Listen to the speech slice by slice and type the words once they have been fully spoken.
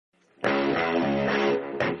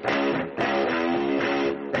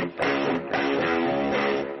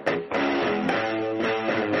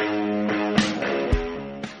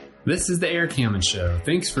This is the Erik Hammond Show.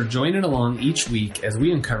 Thanks for joining along each week as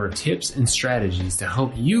we uncover tips and strategies to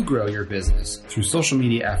help you grow your business through social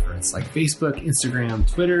media efforts like Facebook, Instagram,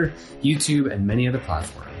 Twitter, YouTube, and many other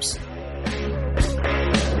platforms.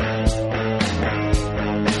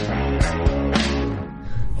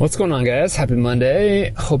 What's going on, guys? Happy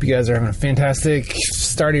Monday. Hope you guys are having a fantastic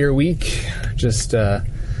start of your week. Just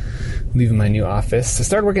leaving my new office. I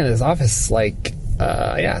started working at this office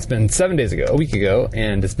it's been 7 days ago, a week ago,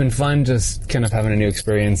 and it's been fun just kind of having a new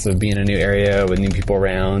experience of being in a new area with new people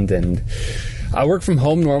around. And I work from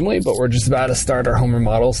home normally, but we're just about to start our home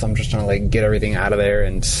remodel, so I'm just trying to get everything out of there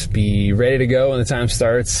and be ready to go when the time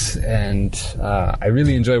starts. And I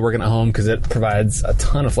really enjoy working at home because it provides a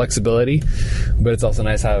ton of flexibility, but it's also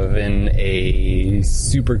nice having a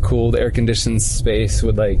super cool air-conditioned space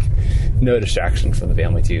with no distraction from the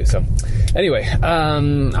family too. So anyway,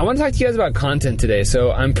 I want to talk to you guys about content today.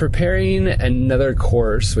 So I'm preparing another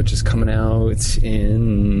course, which is coming out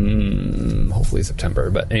in hopefully September.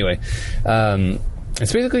 But anyway,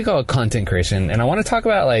 it's basically called content creation. And I want to talk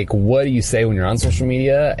about what do you say when you're on social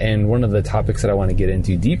media? And one of the topics that I want to get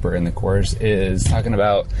into deeper in the course is talking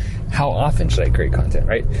about how often should I create content,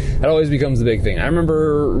 right? That always becomes the big thing. I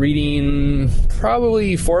remember reading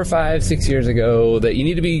probably 4, 5, 6 years ago that you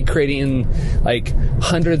need to be creating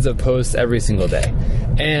hundreds of posts every single day.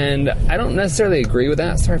 And I don't necessarily agree with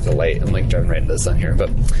that. Sorry for the light. I'm driving right into the sun here, but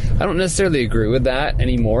I don't necessarily agree with that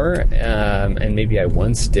anymore. And maybe I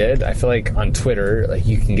once did. I feel like on Twitter,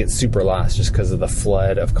 you can get super lost just because of the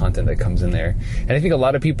flood of content that comes in there. And I think a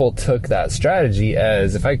lot of people took that strategy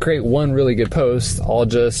as if I create one really good post, I'll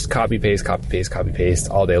just copy paste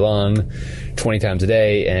all day long, 20 times a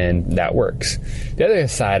day, and that works. The other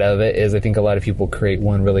side of it is I think a lot of people create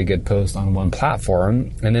one really good post on one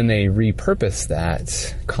platform, and then they repurpose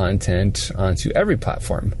that content onto every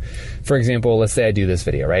platform. For example, let's say I do this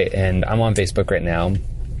video, right? And I'm on Facebook right now,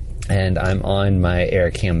 and I'm on my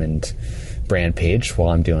Erik Hammond brand page while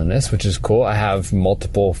I'm doing this, which is cool. I have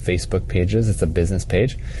multiple Facebook pages. It's a business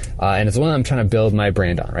page. And it's one I'm trying to build my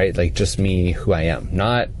brand on, right? Just me, who I am.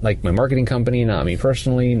 Not my marketing company, not me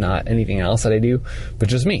personally, not anything else that I do, but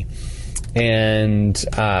just me. And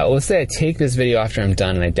let's say I take this video after I'm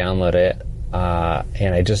done and I download it,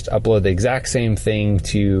 and I just upload the exact same thing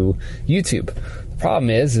to YouTube. Problem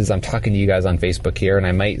is I'm talking to you guys on Facebook here, and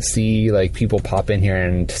I might see people pop in here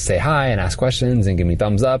and say hi and ask questions and give me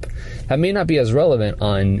thumbs up. That may not be as relevant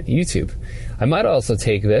on YouTube. I might also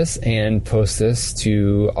take this and post this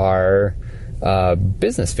to our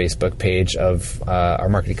business Facebook page of our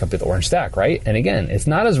marketing company, The Orange Stack, right? And again, it's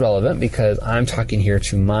not as relevant because I'm talking here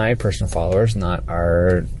to my personal followers, not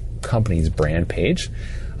our company's brand page.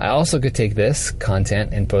 I also could take this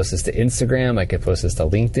content and post this to Instagram. I could post this to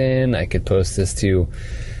LinkedIn. I could post this to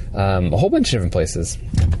a whole bunch of different places.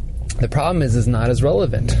 The problem is it's not as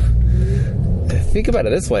relevant. Think about it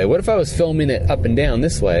this way. What if I was filming it up and down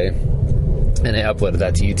this way and I uploaded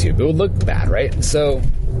that to YouTube? It would look bad, right? So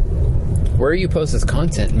where you post this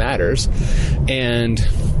content matters, and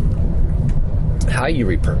how you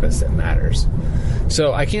repurpose it matters.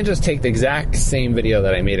 So I can't just take the exact same video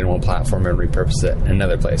that I made in one platform and repurpose it in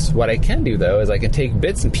another place. What I can do though is I can take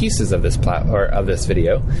bits and pieces of this of this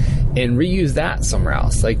video and reuse that somewhere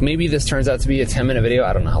else. Maybe this turns out to be a 10-minute video.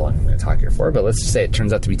 I don't know how long I'm going to talk here for, but let's just say it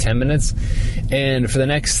turns out to be 10 minutes. And for the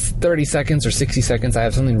next 30 seconds or 60 seconds, I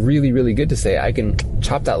have something really, really good to say. I can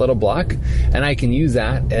chop that little block and I can use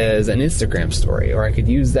that as an Instagram story, or I could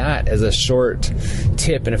use that as a short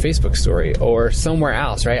tip in a Facebook story or somewhere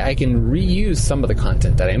else, right? I can reuse some of the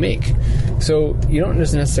content that I make. So you don't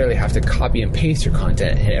just necessarily have to copy and paste your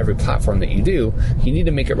content in every platform that you do. You need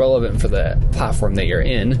to make it relevant for the platform that you're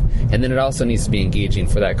in, and then it also needs to be engaging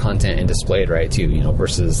for that content and displayed right too,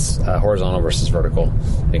 versus horizontal versus vertical.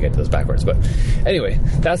 I think I did those backwards, but anyway,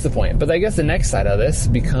 that's the point. But I guess the next side of this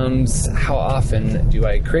becomes, how often do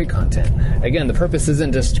I create content? Again, the purpose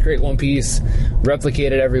isn't just to create one piece,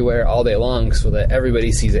 replicate it everywhere all day long so that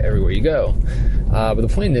everybody sees it everywhere you go. But the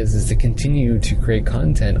point is to continue to create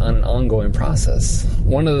content on an ongoing process.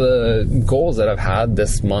 One of the goals that I've had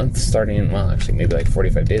this month, starting, maybe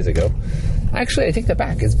 45 days ago. Actually, I take that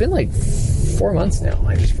back. It's been 4 months now.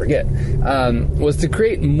 I just forget. Was to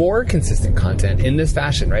create more consistent content in this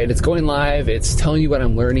fashion, right? It's going live. It's telling you what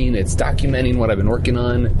I'm learning. It's documenting what I've been working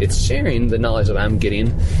on. It's sharing the knowledge that I'm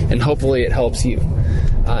getting, and hopefully it helps you.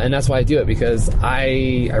 And that's why I do it, because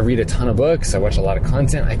I read a ton of books. I watch a lot of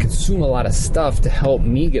content. I consume a lot of stuff to help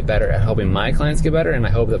me get better at helping my clients get better. And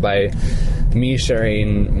I hope that by me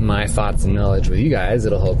sharing my thoughts and knowledge with you guys,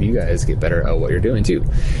 it'll help you guys get better at what you're doing too.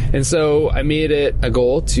 And so I made it a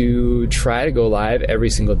goal to try to go live every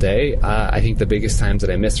single day. I think the biggest times that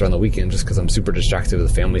I miss are on the weekend just because I'm super distracted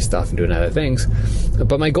with family stuff and doing other things.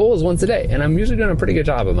 But my goal is once a day, and I'm usually doing a pretty good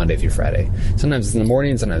job of Monday through Friday. Sometimes it's in the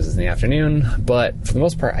morning, sometimes it's in the afternoon, but for the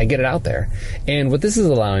most part, I get it out there. And what this is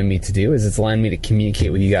allowing me to do is it's allowing me to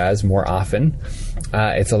communicate with you guys more often.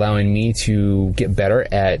 It's allowing me to get better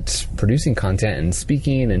at producing content and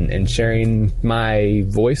speaking and sharing my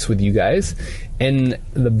voice with you guys. And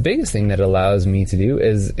the biggest thing that it allows me to do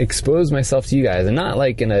is expose myself to you guys, and not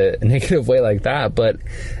like in a negative way like that, but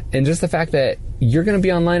in just the fact that you're going to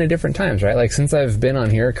be online at different times, right? Like since I've been on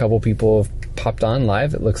here, a couple people have popped on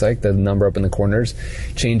live. It looks like the number up in the corners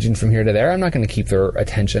changing from here to there. I'm not going to keep their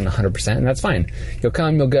attention 100%, and that's fine. You'll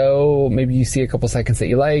come, you'll go, maybe you see a couple seconds that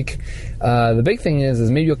you like. The big thing is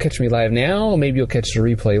maybe you'll catch me live now, maybe you'll catch the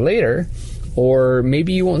replay later, or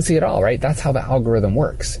maybe you won't see it all, right? That's how the algorithm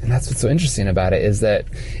works. And that's what's so interesting about it, is that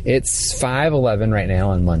it's 5:11 right now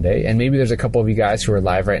on Monday, and maybe there's a couple of you guys who are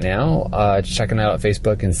live right now checking out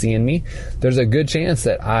Facebook and seeing me. There's a good chance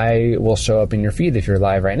that I will show up in your feed if you're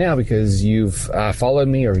live right now because you've followed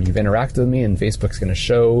me or you've interacted with me, and Facebook's going to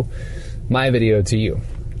show my video to you.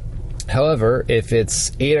 However, if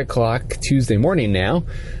it's 8 o'clock Tuesday morning now,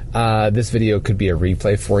 this video could be a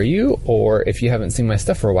replay for you, or if you haven't seen my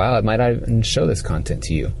stuff for a while, I might even show this content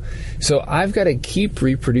to you. So I've got to keep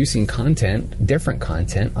reproducing content, different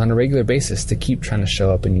content, on a regular basis to keep trying to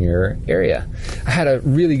show up in your area. I had a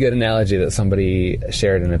really good analogy that somebody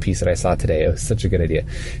shared in a piece that I saw today. It was such a good idea.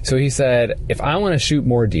 So he said, if I want to shoot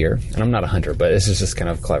more deer, and I'm not a hunter, but this is just kind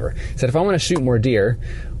of clever. He said, if I want to shoot more deer,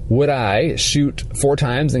 would I shoot 4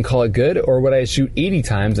 times and call it good, or would I shoot 80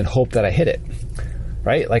 times and hope that I hit it?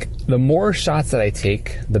 Right? Like the more shots that I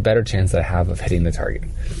take, the better chance that I have of hitting the target.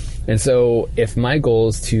 And so if my goal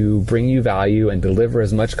is to bring you value and deliver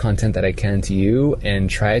as much content that I can to you and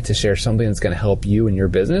try to share something that's going to help you in your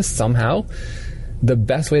business somehow, the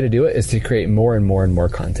best way to do it is to create more and more and more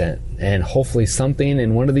content. And hopefully something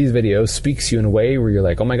in one of these videos speaks to you in a way where you're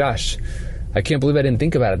like, oh my gosh, I can't believe I didn't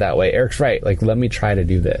think about it that way. Eric's right. Like, let me try to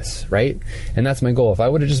do this, right? And that's my goal. If I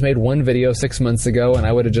would have just made one video 6 months ago and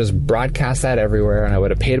I would have just broadcast that everywhere and I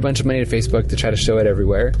would have paid a bunch of money to Facebook to try to show it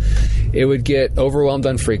everywhere, it would get overwhelmed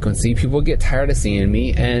on frequency. People would get tired of seeing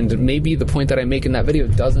me, and maybe the point that I make in that video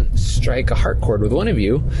doesn't strike a heart chord with one of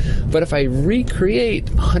you. But if I recreate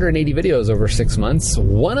 180 videos over 6 months,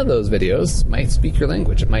 one of those videos might speak your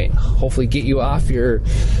language. It might hopefully get you off your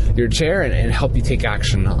chair and help you take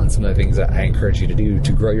action on some of the things that I encourage you to do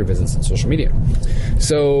to grow your business on social media.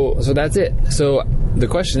 So that's it. So the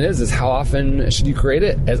question is how often should you create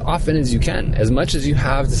it? As often as you can. As much as you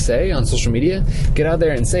have to say on social media, get out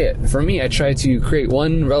there and say it. For me, I try to create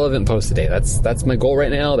one relevant post a day. That's my goal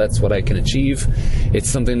right now. That's what I can achieve. It's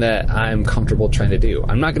something that I'm comfortable trying to do.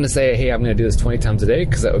 I'm not going to say, hey, I'm going to do this 20 times a day,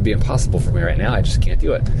 because that would be impossible for me right now. I just can't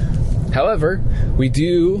do it. However, we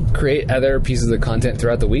do create other pieces of content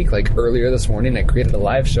throughout the week. Like earlier this morning, I created a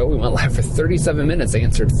live show. We went live for 37 minutes. I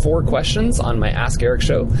answered 4 questions on my Ask Erik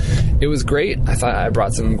show. It was great. I thought I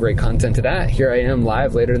brought some great content to that. Here I am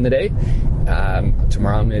live later in the day.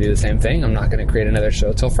 Tomorrow I'm going to do the same thing. I'm not going to create another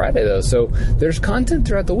show till Friday though. So there's content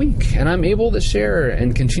throughout the week, and I'm able to share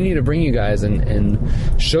and continue to bring you guys and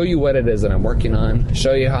show you what it is that I'm working on,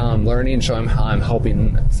 show you how I'm learning, show them how I'm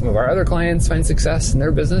helping some of our other clients find success in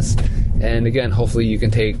their business. And again, hopefully you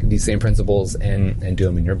can take these same principles and do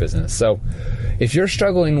them in your business. So if you're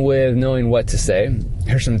struggling with knowing what to say,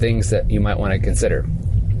 here's some things that you might want to consider.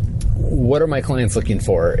 What are my clients looking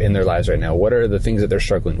for in their lives right now? What are the things that they're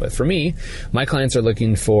struggling with? For me, my clients are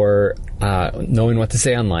looking for knowing what to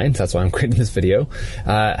say online. So that's why I'm creating this video.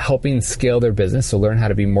 Helping scale their business, so learn how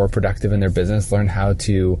to be more productive in their business, learn how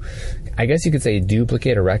to, I guess you could say,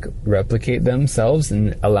 duplicate or replicate themselves,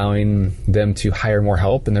 and allowing them to hire more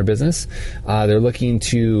help in their business. They're looking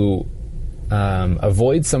to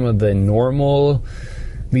avoid some of the normal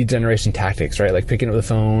lead generation tactics, right? Like picking up the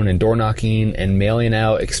phone and door knocking and mailing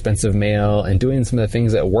out expensive mail and doing some of the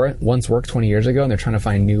things that once worked 20 years ago, and they're trying to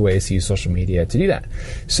find new ways to use social media to do that.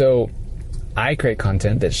 So I create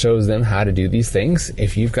content that shows them how to do these things.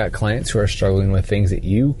 If you've got clients who are struggling with things that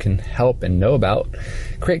you can help and know about,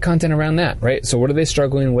 create content around that, right? So what are they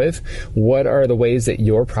struggling with? What are the ways that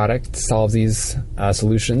your product solves these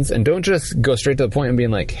solutions? And don't just go straight to the point and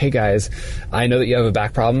being like, hey guys, I know that you have a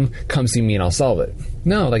back problem. Come see me and I'll solve it.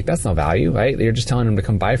 No, like that's no value, right? You're just telling them to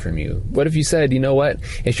come buy from you. What if you said, you know what?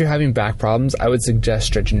 If you're having back problems, I would suggest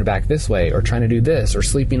stretching your back this way, or trying to do this, or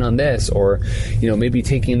sleeping on this, or, maybe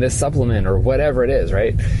taking this supplement, or whatever it is,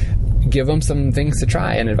 right? give them some things to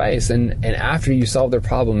try and advice. And after you solve their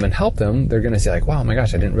problem and help them, they're going to say like, wow, my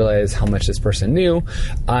gosh, I didn't realize how much this person knew.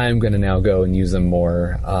 I'm going to now go and use them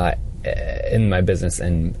more in my business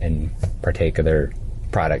and partake of their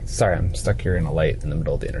product. Sorry, I'm stuck here in a light in the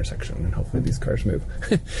middle of the intersection, and hopefully these cars move.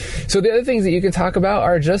 So the other things that you can talk about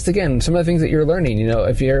are just, again, some of the things that you're learning.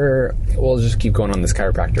 If we'll just keep going on this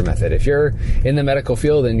chiropractor method. If you're in the medical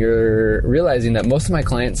field and you're realizing that most of my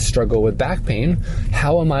clients struggle with back pain,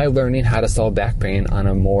 how am I learning how to solve back pain on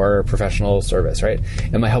a more professional service, right?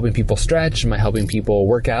 Am I helping people stretch? Am I helping people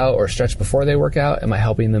work out or stretch before they work out? Am I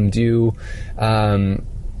helping them do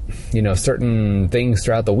certain things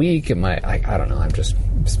throughout the week? I don't know, I'm just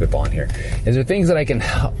spitballing here. Is there things that I can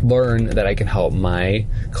learn that I can help my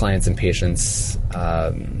clients and patients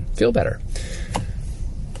feel better?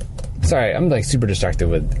 Sorry, I'm like super distracted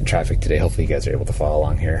with traffic today. Hopefully you guys are able to follow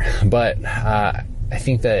along here. But I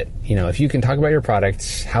think that, if you can talk about your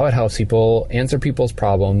product, how it helps people, answer people's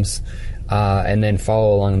problems, and then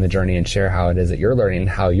follow along the journey and share how it is that you're learning,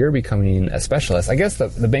 how you're becoming a specialist. I guess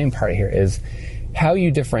the main part here is how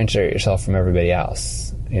you differentiate yourself from everybody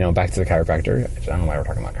else. Back to the chiropractor. I don't know why we're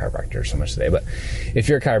talking about chiropractor so much today, but if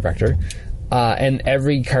you're a chiropractor, and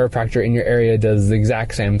every chiropractor in your area does the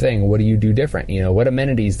exact same thing, what do you do different? What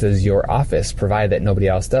amenities does your office provide that nobody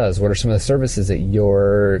else does? What are some of the services that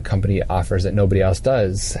your company offers that nobody else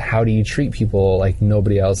does? How do you treat people like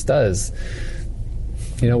nobody else does?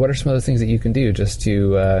 What are some of the things that you can do just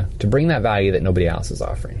to bring that value that nobody else is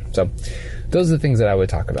offering? So those are the things that I would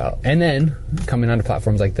talk about. And then coming onto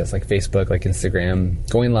platforms like this, like Facebook, like Instagram,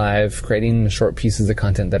 going live, creating short pieces of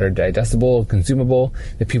content that are digestible, consumable,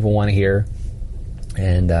 that people want to hear,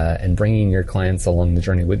 and bringing your clients along the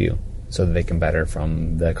journey with you so that they can better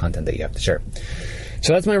from the content that you have to share.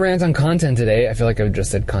 So that's my rant on content today. I feel like I've just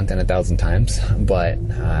said content 1,000 times, but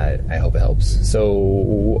I hope it helps.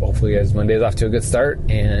 So hopefully, guys, Monday's off to a good start,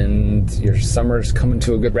 and your summer's coming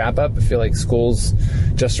to a good wrap up. I feel like school's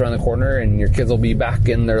just around the corner, and your kids will be back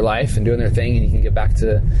in their life and doing their thing, and you can get back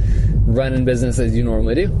to running business as you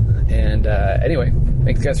normally do. And anyway,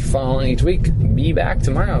 thanks, guys, for following each week. Be back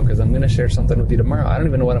tomorrow, because I'm going to share something with you tomorrow. I don't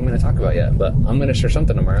even know what I'm going to talk about yet, but I'm going to share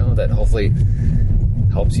something tomorrow that hopefully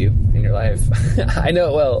helps you in your life. I know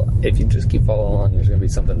it will. If you just keep following along, there's going to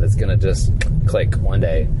be something that's going to just click one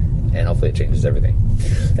day, and hopefully it changes everything.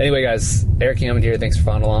 Anyway, guys, Erik Hammond here. Thanks for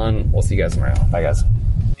following along. We'll see you guys tomorrow. Bye, guys.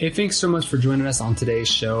 Hey, thanks so much for joining us on today's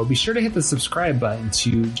show. Be sure to hit the subscribe button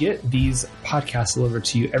to get these podcasts delivered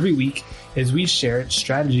to you every week as we share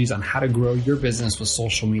strategies on how to grow your business with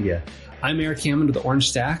social media. I'm Erik Hammond with the Orange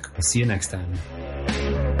Stack. We'll see you next time.